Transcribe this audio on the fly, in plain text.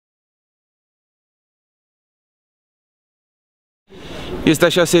Este a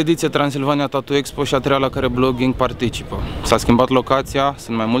 6-a ediție Transilvania Tattoo Expo și a 3-a la care BlogINK participă. S-a schimbat locația,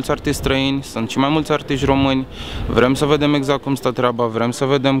 sunt mai mulți artiști străini, sunt și mai mulți artiști români. Vrem să vedem exact cum stă treaba, vrem să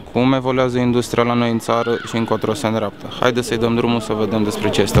vedem cum evoluează industria la noi în țară și încotro se îndreaptă. Haideți să-i dăm drumul să vedem despre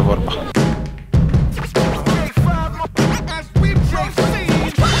ce este vorba.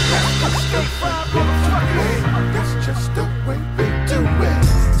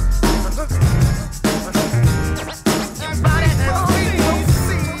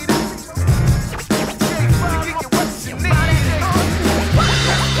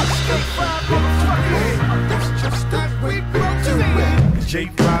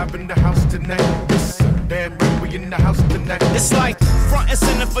 It's like front and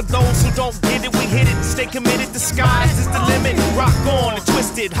center for those who don't get it. We hit it, stay committed. The skies is the limit. Rock on and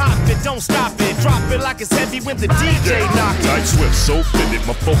twist it, hop it, don't stop it. Drop it like it's heavy when the DJ knock it. Tight swift, so fitted.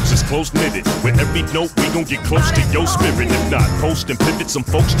 My folks is close knitted. With every note, we gon' get close to your spirit. If not, post and pivot. Some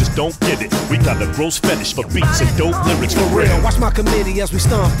folks just don't get it. We got a gross fetish for beats and dope lyrics for real. Watch my committee as we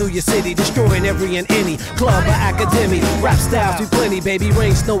stomp through your city, destroying every and any club or academy. Rap styles we plenty, baby.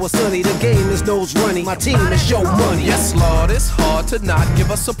 Rain, snow or sunny. The game is nose running. My team is show money. Yes, Lord, it's hard to not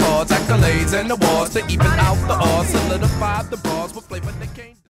give us applause, accolades and awards to even out the odds, solidify the bars with flavor they can't.